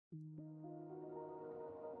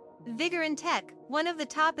Vigorun Tech, one of the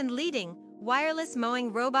top and leading wireless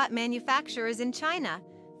mowing robot manufacturers in China,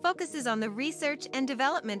 focuses on the research and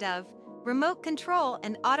development of remote control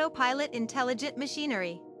and autopilot intelligent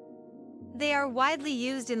machinery. They are widely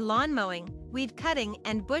used in lawn mowing, weed cutting,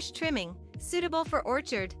 and bush trimming, suitable for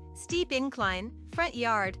orchard, steep incline, front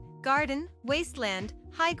yard, garden, wasteland,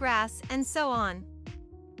 high grass, and so on.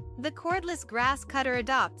 The cordless grass cutter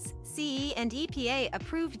adopts CE and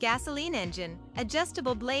EPA-approved gasoline engine,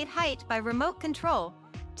 adjustable blade height by remote control,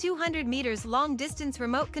 200 meters long-distance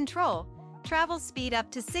remote control, travel speed up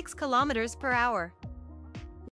to 6 kilometers per hour.